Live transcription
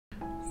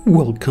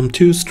Welcome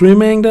to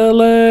Streaming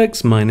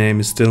Dialects. My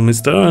name is still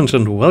Mr. Orange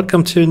and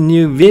welcome to a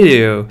new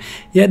video.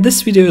 Yeah,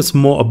 this video is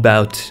more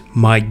about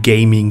my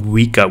gaming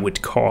week, I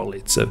would call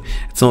it. So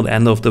it's not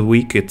end of the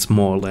week, it's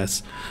more or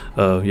less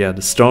the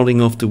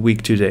starting of the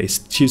week. Today is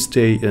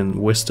Tuesday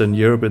in Western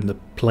Europe, in the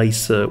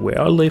place where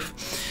I live.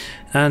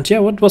 And yeah,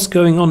 what was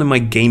going on in my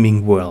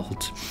gaming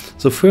world?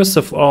 So first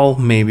of all,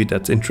 maybe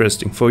that's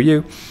interesting for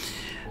you.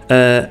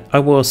 I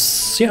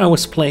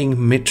was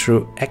playing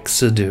Metro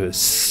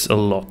Exodus a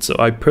lot, so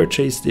I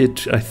purchased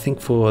it I think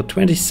for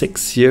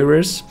 26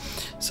 euros.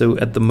 So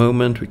at the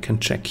moment we can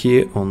check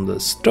here on the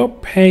store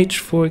page,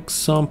 for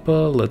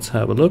example. Let's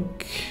have a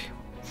look.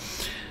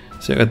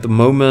 So at the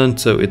moment,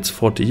 so it's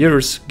 40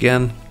 euros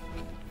again.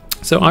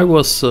 So I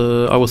was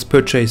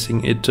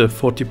purchasing it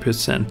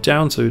 40%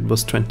 down, so it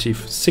was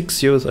 26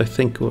 euros I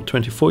think, or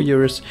 24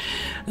 euros,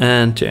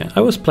 and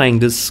I was playing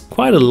this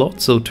quite a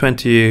lot, so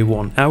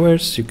 21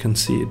 hours. You can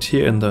see it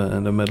here in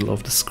the middle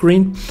of the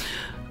screen,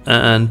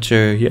 and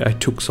yeah, I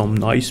took some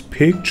nice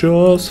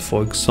pictures.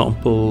 For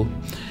example,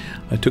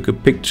 I took a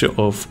picture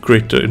of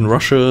Greater in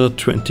Russia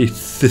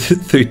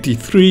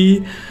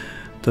 2033.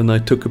 Then I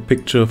took a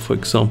picture, for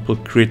example,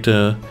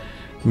 Greater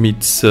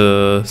meets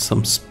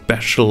some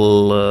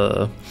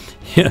special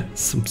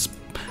some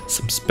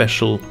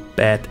special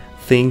bad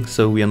thing,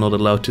 so we are not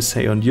allowed to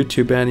say on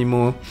YouTube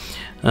anymore.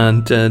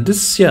 And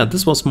this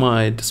was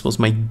my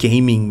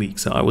gaming week.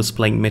 So I was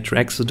playing Metro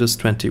Exodus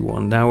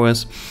 21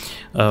 hours.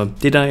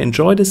 Did I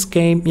enjoy this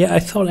game? Yeah, I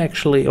thought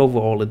actually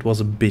overall it was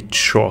a bit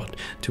short,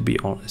 to be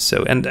honest.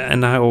 So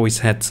and I always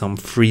had some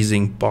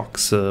freezing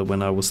bugs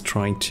when I was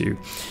trying to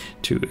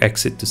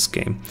exit this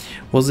game.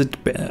 Was it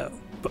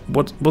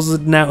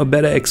now a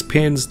better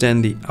experience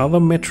than the other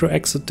Metro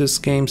Exodus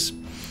games?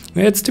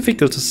 Yeah, it's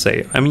difficult to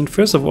say. I mean,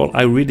 first of all,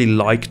 I really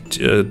liked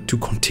to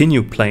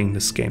continue playing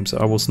this game, so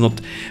I was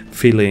not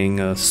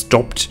feeling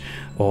stopped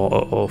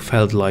or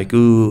felt like,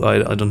 ooh,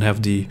 I don't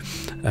have the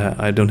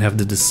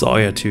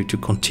desire to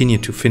continue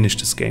to finish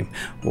this game.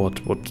 What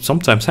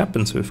sometimes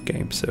happens with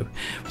games.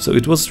 So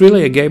it was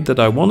really a game that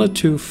I wanted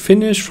to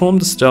finish from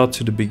the start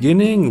to the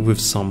beginning with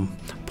some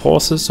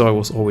pauses, so I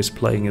was always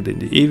playing it in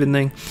the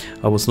evening.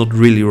 I was not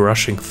really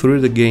rushing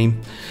through the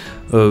game,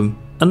 and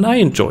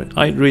I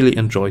really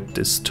enjoyed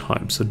this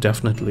time. So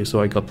definitely,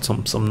 so I got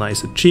some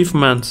nice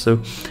achievements,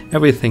 so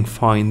everything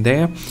fine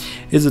there.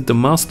 Is it a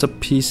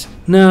masterpiece?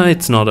 No,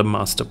 it's not a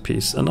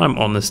masterpiece, and I'm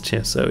honest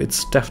here. So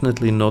it's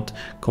definitely not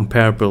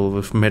comparable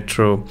with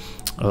Metro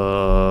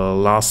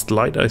Last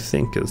Light. I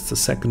think is the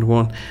second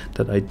one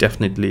that I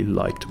definitely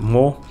liked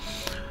more.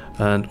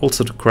 And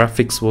also the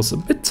graphics was a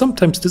bit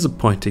sometimes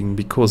disappointing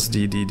because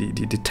the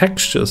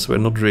textures were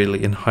not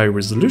really in high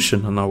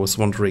resolution, and I was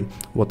wondering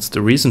what's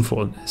the reason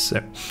for this.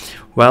 So,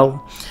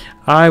 well,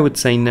 I would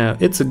say no,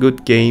 it's a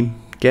good game.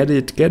 Get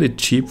it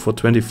cheap for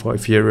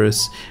 25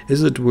 euros.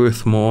 Is it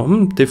worth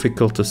more?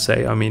 Difficult to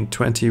say. I mean,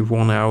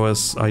 21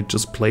 hours I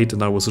just played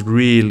and I was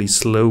really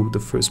slow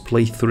the first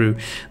playthrough.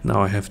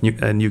 Now I have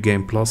a new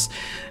game plus.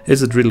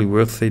 Is it really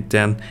worth it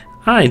then?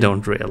 I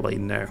don't really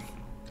know.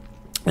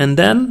 And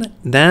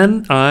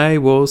then I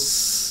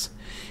was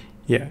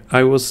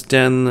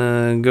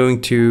then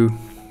going to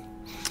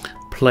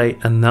play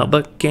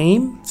another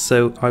game.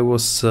 So I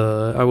was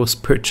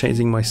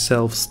purchasing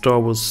myself Star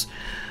Wars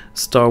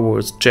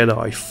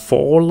Jedi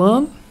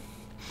Fallen,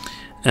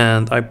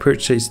 and I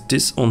purchased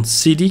this on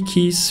CD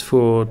keys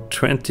for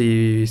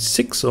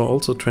 26 or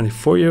also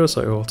 24 euros.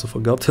 I also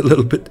forgot a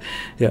little bit.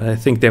 Yeah, I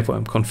think therefore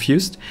I'm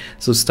confused.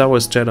 So Star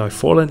Wars Jedi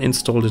Fallen,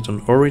 installed it on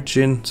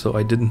Origin, so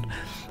I didn't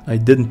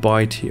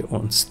buy it here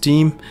on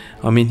Steam.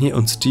 I mean, here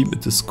on Steam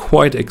it is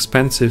quite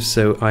expensive,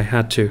 so I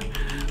had to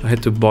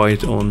buy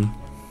it on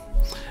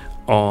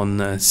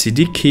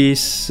CD keys.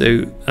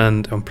 So,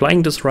 and I'm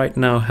playing this right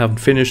now, haven't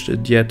finished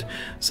it yet.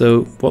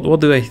 So what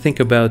do I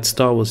think about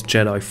Star Wars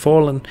Jedi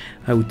Fallen?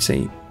 I would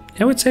say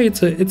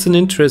it's an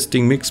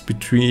interesting mix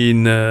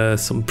between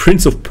some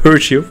Prince of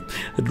Persia.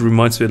 It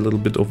reminds me a little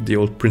bit of the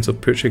old Prince of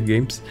Persia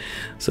games.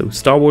 So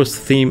Star Wars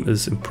theme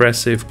is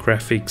impressive,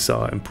 graphics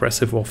are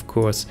impressive, of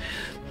course.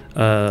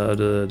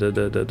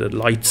 The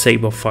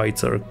lightsaber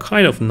fights are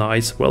kind of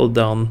nice, well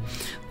done.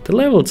 The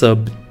levels are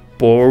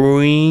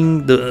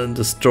boring.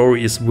 The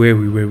story is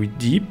very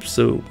deep.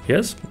 So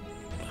yes,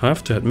 I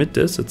have to admit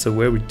this. It's a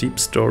very deep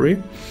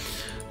story.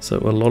 So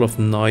a lot of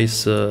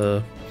nice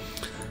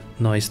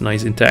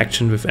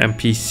interaction with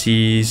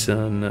NPCs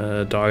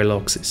and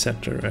dialogues,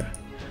 etc.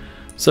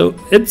 So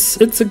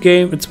it's a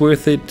game. It's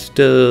worth it.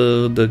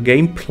 The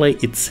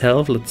gameplay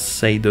itself, let's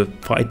say the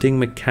fighting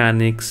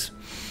mechanics,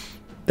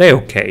 they're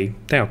okay.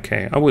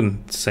 I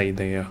wouldn't say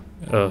they are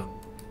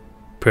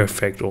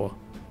perfect or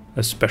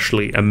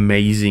especially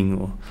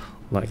amazing or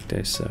like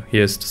this. So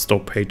here's the store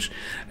page,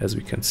 as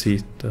we can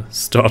see, the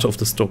start of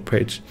the store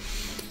page.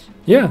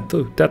 Yeah,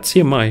 that's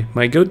here my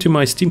go to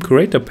my Steam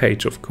Curator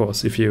page, of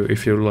course, if you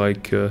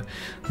like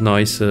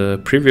nice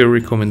preview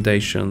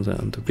recommendations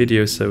and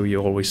videos, so you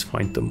always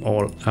find them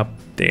all up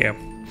there.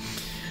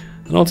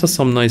 And also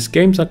some nice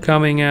games are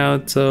coming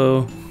out,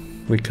 so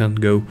we can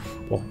go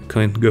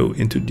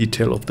into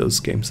detail of those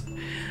games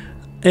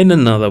in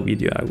another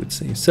video, I would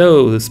say.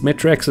 So this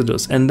Metro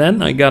Exodus, and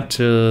then I got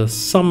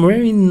some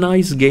very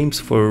nice games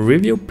for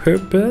review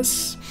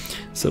purpose.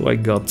 So I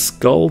got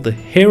Skul, the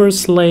Hero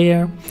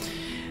Slayer.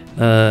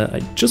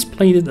 I just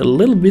played it a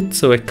little bit,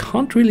 so I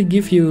can't really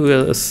give you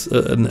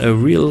a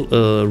real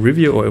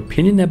review or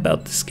opinion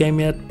about this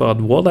game yet,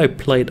 but what I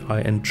played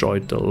I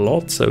enjoyed a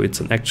lot. So it's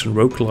an action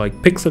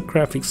roguelike pixel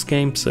graphics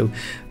game, so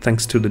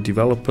thanks to the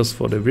developers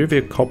for the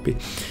review copy.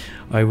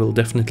 I will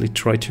definitely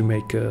try to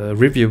make a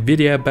review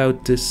video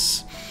about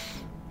this.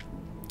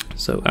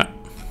 So,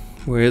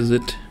 where is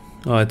it?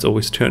 Oh, it's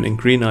always turning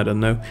green, I don't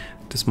know.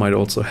 This might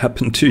also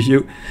happen to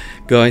you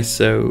guys.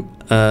 So,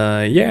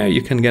 yeah,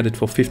 you can get it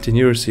for 15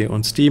 euros here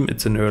on Steam.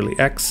 It's an early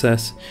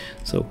access,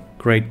 so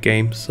great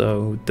game.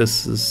 So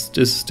this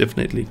is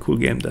definitely a cool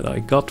game that I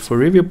got for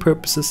review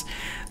purposes.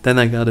 Then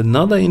I got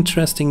another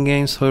interesting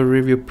game for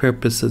review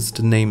purposes.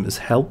 The name is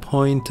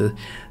Hellpoin, the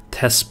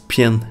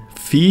Thespian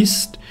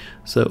Feast.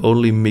 So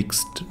only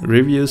mixed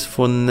reviews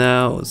for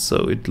now.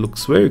 So it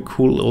looks very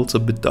cool. Also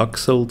a bit Dark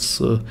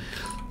Souls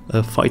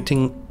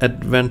fighting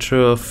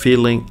adventure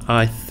feeling.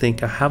 I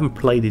think I haven't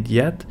played it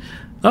yet.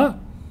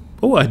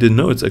 Oh, I didn't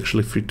know it's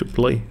actually free to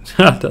play.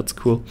 That's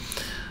cool.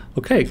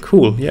 Okay,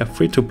 cool. Yeah,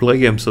 free to play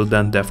game. So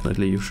then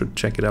definitely you should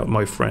check it out,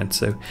 my friend.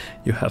 So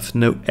you have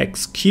no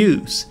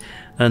excuse.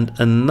 And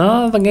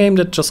another game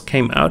that just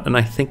came out, and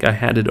I think I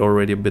had it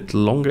already a bit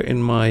longer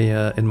in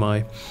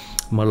my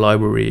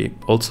library.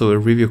 Also a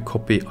review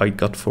copy I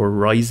got for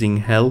Rising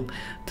Hell.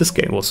 This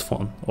game was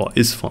fun, or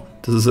is fun.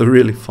 This is a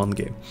really fun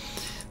game.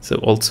 So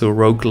also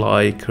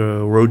roguelike,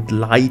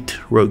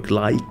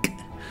 roguelike.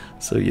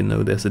 So you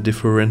know there's a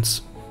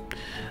difference.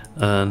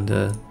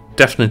 And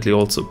definitely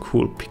also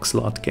cool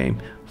pixel art game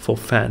for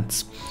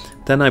fans.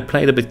 Then I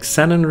played a bit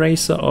Xenon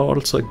Racer,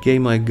 also a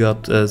game I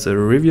got as a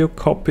review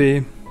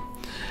copy.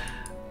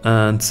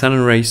 And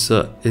Xenon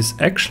Racer is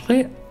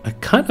actually, I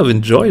kind of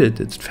enjoyed it.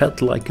 It felt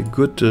like a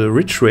good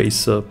Ridge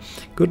Racer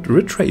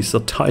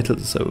title.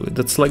 So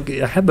that's like,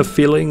 I had the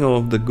feeling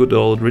of the good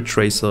old Ridge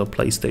Racer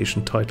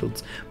PlayStation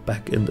titles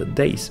back in the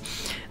days.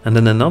 And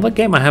then another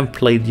game I haven't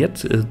played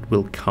yet, it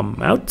will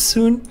come out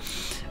soon,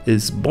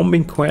 is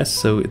Bombing Quest.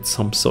 So it's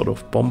some sort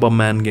of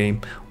Bomberman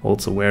game.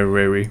 Also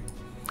very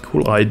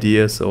cool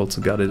idea. So also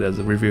got it as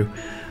a review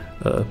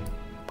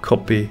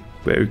copy.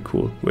 Very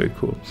cool, very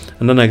cool.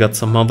 And then I got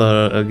some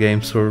other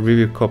games for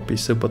review copy,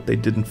 so but they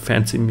didn't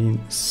fancy me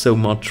so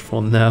much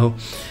for now.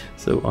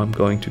 So I'm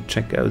going to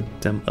check out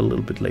them a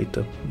little bit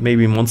later.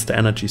 Maybe Monster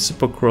Energy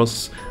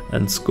Supercross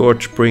and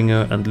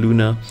Scourgebringer and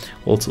Luna.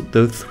 Also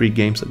those three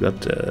games I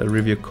got a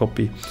review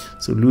copy.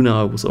 So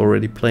Luna I was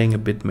already playing a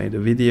bit, made a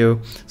video.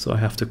 So I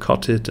have to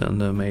cut it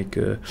and make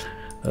a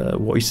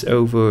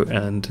voiceover,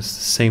 and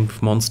same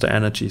with Monster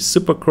Energy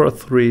Supercross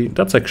 3.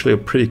 That's actually a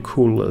pretty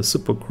cool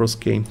Supercross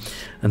game.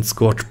 And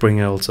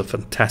Scourgebringer also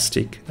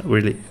fantastic,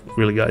 really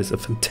guys, a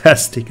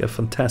fantastic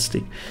action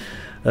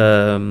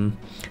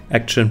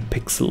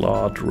pixel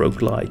art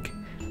roguelike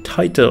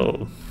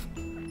title.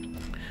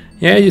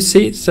 Yeah, you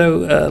see,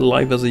 so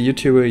live as a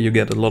YouTuber you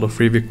get a lot of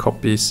review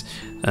copies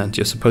and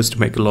you're supposed to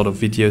make a lot of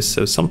videos,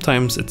 so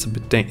sometimes it's a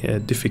bit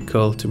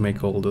difficult to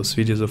make all those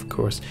videos, of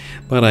course,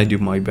 but I do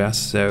my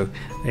best. So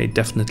I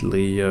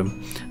definitely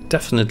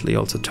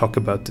also talk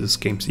about these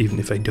games, even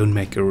if I don't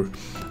make a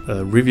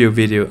review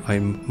video. I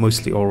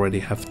mostly already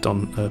have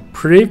done a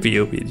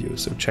preview video,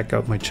 so check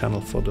out my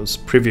channel for those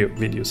preview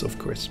videos, of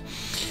course.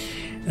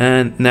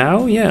 And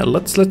now, yeah,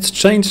 let's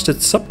change the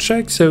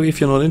subject. So if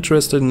you're not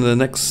interested in the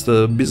next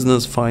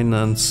business,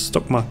 finance,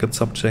 stock market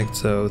subject,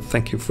 so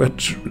thank you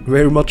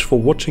very much for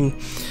watching.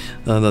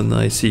 Then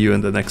I see you in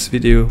the next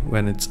video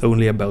when it's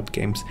only about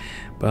games.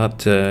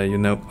 But you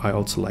know, I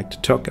also like to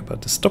talk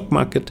about the stock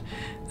market,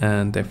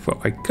 and therefore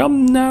I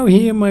come now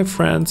here, my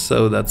friends.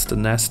 So that's the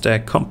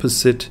Nasdaq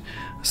Composite,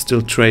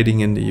 still trading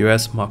in the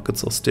US.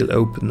 Markets are still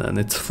open and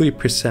it's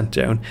 3%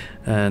 down.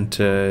 And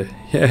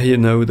yeah, you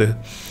know, the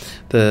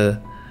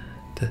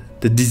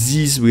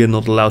disease we are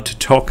not allowed to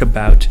talk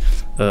about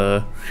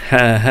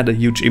had a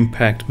huge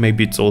impact.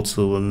 Maybe it's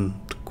also the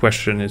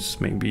question is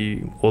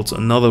maybe also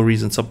another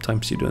reason.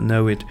 Sometimes you don't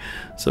know it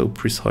so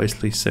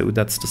precisely. So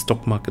that's the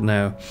stock market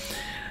now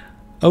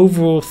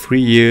over 3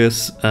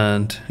 years,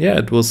 and yeah,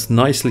 it was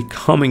nicely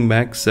coming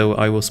back. So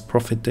I was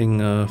profiting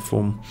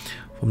from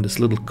this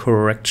little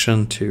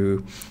correction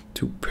to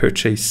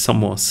purchase some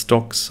more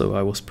stocks. So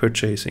I was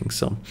purchasing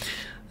some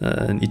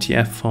an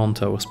ETF fund.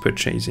 I was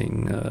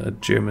purchasing a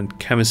German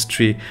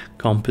chemistry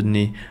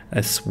company,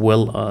 as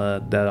well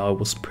that I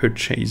was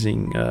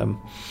purchasing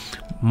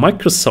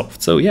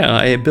Microsoft. So yeah,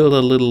 I built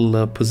a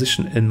little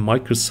position in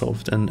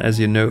Microsoft, and as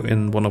you know,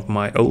 in one of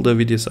my older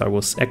videos I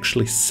was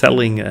actually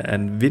selling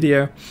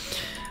Nvidia.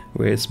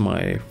 Where's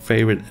my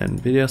favorite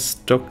Nvidia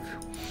stock?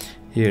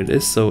 Here it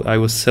is. So I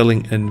was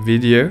selling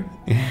Nvidia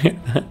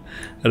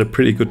at a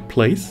pretty good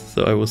place.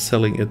 So I was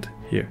selling it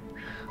here,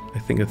 I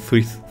think at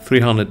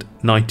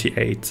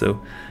 398.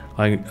 So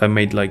I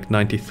made like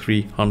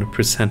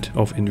 9300%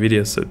 of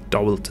Nvidia, so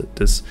doubled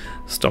this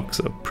stock.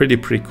 So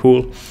pretty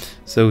cool.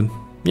 So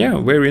yeah,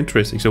 very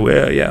interesting. So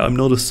yeah, I'm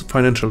not a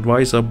financial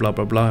advisor, blah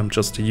blah blah. I'm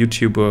just a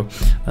YouTuber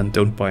and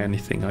don't buy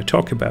anything I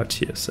talk about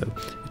here. So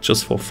it's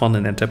just for fun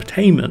and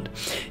entertainment.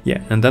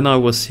 Yeah, and then I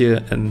was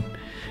here, and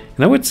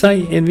I would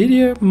say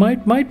Nvidia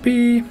might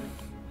be.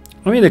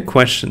 I mean, the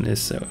question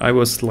is, I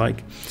was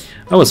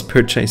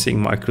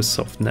purchasing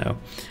Microsoft now.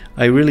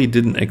 I really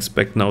didn't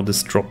expect now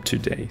this drop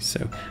today.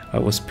 So I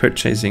was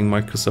purchasing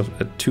Microsoft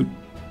at two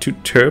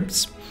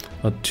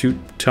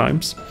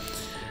times,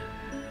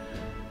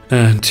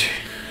 and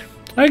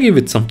I give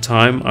it some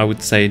time. I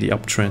would say the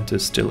uptrend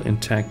is still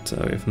intact, so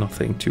if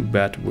nothing too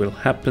bad will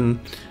happen.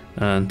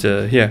 And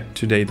yeah,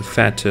 today the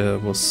Fed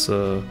was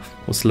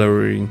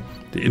lowering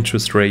the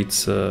interest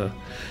rates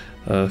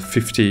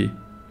 50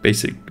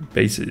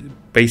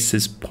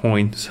 basis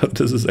points. So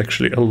this is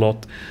actually a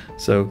lot.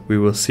 So we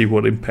will see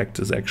what impact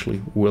this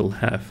actually will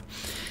have.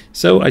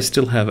 So I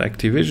still have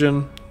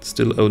Activision,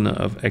 still owner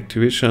of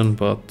Activision,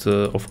 but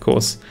of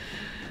course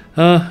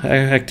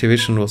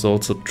Activision was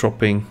also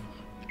dropping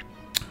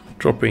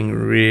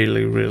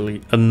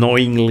really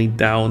annoyingly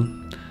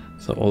down.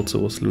 So also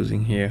was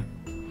losing here,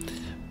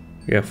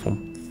 yeah,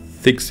 from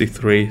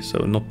 63. So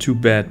not too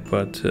bad,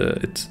 but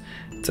it's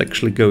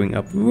actually going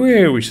up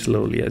very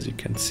slowly, as you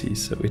can see.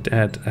 So it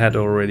had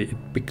already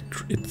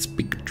its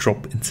big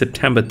drop in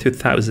September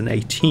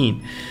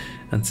 2018,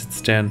 and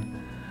since then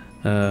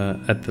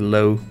at the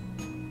low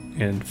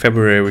in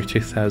February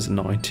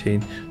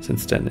 2019.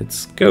 Since then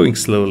it's going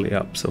slowly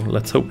up. So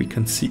let's hope we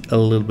can see a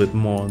little bit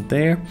more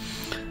there.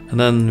 And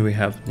then we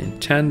have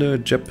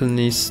Nintendo,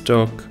 Japanese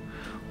stock.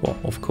 Well,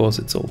 of course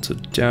it's also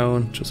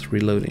down. Just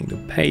reloading the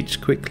page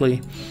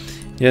quickly.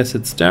 Yes,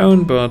 it's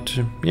down, but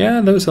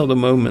yeah, those are the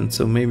moments.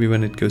 So maybe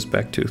when it goes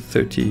back to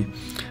 30,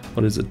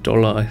 what is it,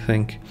 dollar, I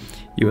think,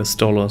 US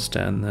dollars,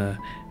 then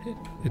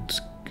it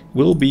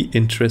will be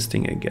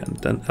interesting again.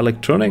 Then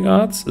Electronic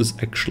Arts is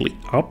actually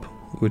up,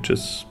 which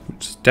is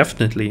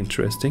definitely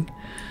interesting.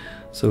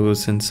 So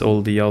since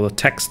all the other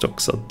tech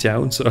stocks are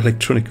down, so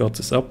Electronic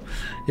Arts is up.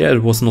 Yeah,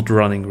 it was not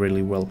running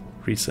really well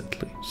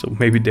recently, so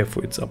maybe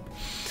therefore it's up.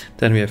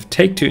 Then we have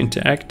Take-Two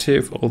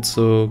Interactive,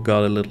 also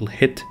got a little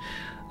hit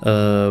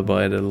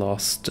by the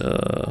last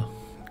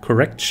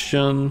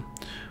correction,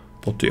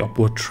 but the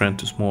upward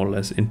trend is more or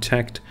less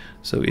intact.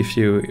 So if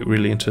you're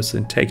really interested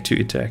in Take-Two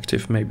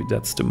Interactive, maybe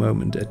that's the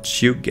moment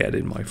that you get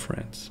it, my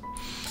friends.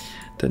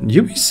 Then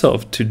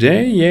Ubisoft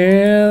today,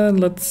 yeah,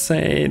 let's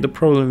say the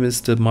problem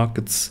is the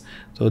markets,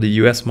 so the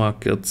US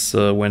markets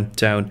went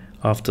down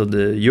after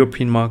the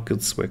European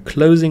markets were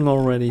closing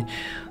already.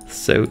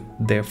 So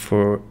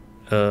therefore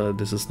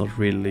this is not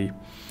really,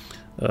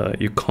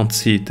 you can't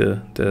see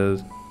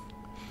the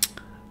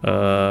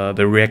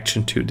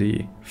reaction to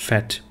the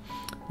Fed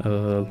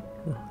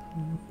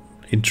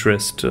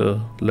interest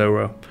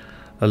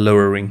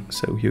lowering,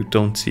 so you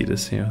don't see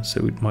this here.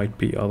 So it might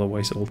be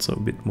otherwise also a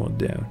bit more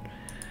down.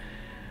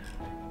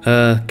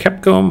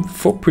 Capcom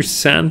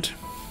 4%,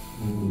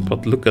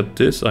 but look at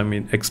this, I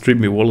mean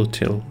extremely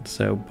volatile.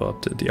 So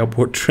but the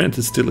upward trend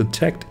is still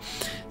intact.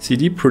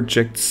 CD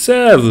Projekt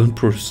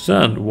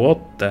 7%,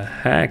 what the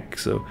heck?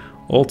 So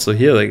also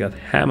here they got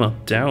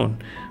hammered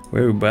down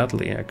very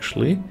badly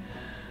actually.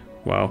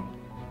 Wow.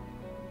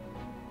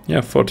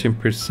 Yeah,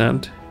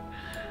 14%,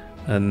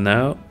 and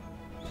now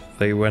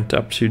they went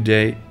up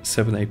today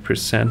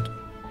 7-8%,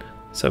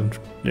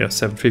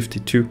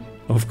 752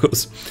 of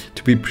course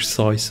to be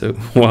precise. So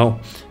wow,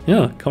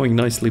 yeah, coming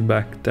nicely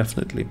back,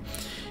 definitely.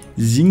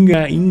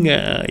 Zynga,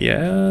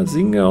 yeah,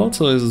 Zynga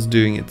also is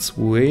doing its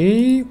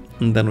way.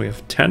 And then we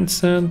have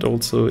Tencent,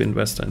 also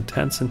investor in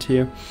Tencent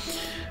here.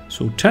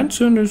 So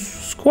Tencent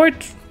is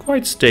quite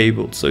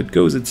stable, so it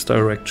goes its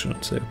direction.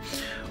 So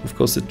of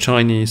course the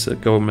Chinese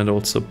government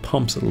also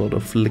pumps a lot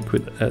of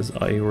liquid, as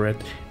I read,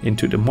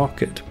 into the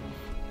market.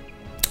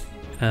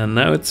 And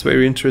now it's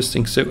very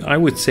interesting. So I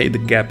would say the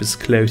gap is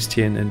closed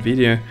here in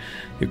Nvidia.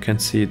 You can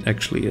see it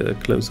actually a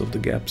close of the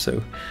gap.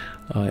 So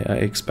I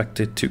expect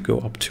it to go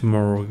up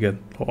tomorrow again.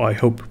 Or I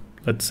hope,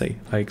 let's say,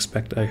 I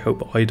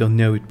hope. I don't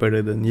know it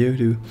better than you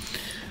do.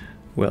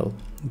 Well,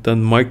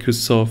 then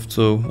Microsoft,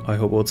 so I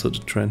hope also the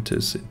trend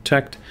is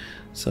intact.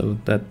 So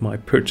that my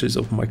purchase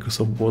of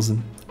Microsoft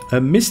wasn't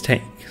a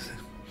mistake.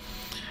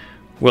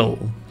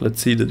 Well,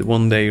 let's see the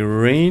one-day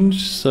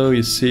range. So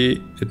you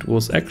see it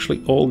was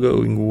actually all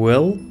going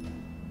well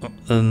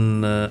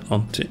in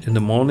the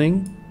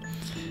morning.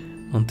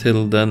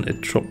 Until then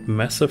it dropped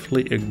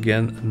massively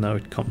again, and now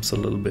it comes a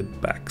little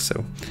bit back.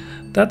 So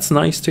that's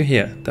nice to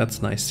hear.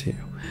 That's nice to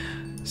hear.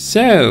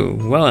 So,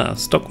 well,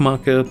 stock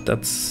market,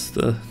 that's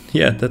the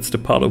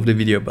part of the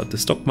video about the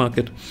stock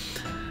market.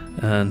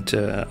 And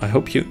I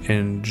hope you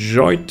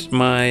enjoyed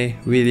my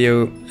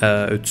video.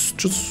 It's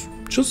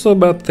just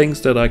about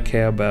things that I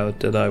care about,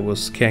 that I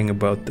was caring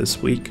about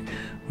this week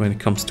when it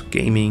comes to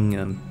gaming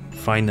and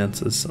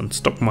finances and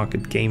stock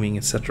market gaming,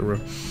 etc.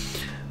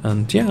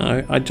 And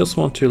yeah, I just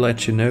want to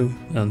let you know.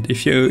 And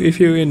if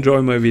you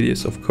enjoy my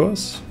videos, of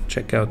course,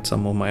 check out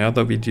some of my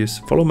other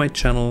videos, follow my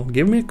channel,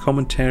 give me a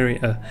commentary,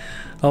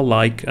 a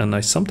like, and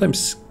I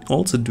sometimes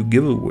also do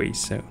giveaways.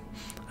 So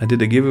I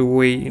did a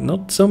giveaway,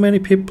 not so many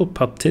people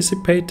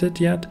participated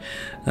yet,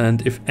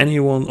 and if any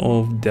one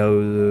of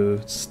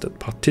those that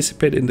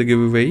participate in the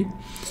giveaway,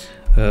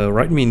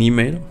 write me an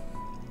email.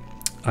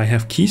 I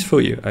have keys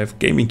for you, I have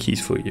gaming keys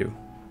for you.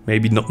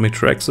 Maybe not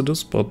Metro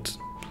Exodus, but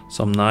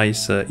some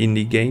nice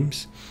indie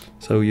games.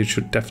 So you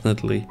should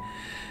definitely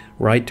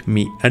write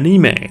me an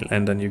email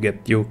and then you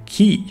get your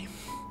key.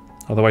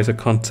 Otherwise I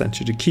can't send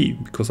you the key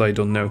because I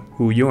don't know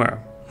who you are.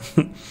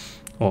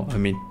 Or I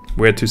mean,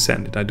 where to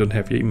send it. I don't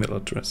have your email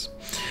address.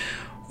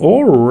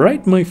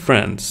 Alright, my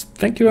friends,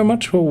 thank you very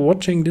much for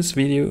watching this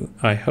video.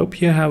 I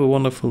hope you have a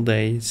wonderful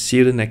day. See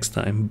you the next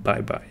time.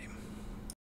 Bye bye.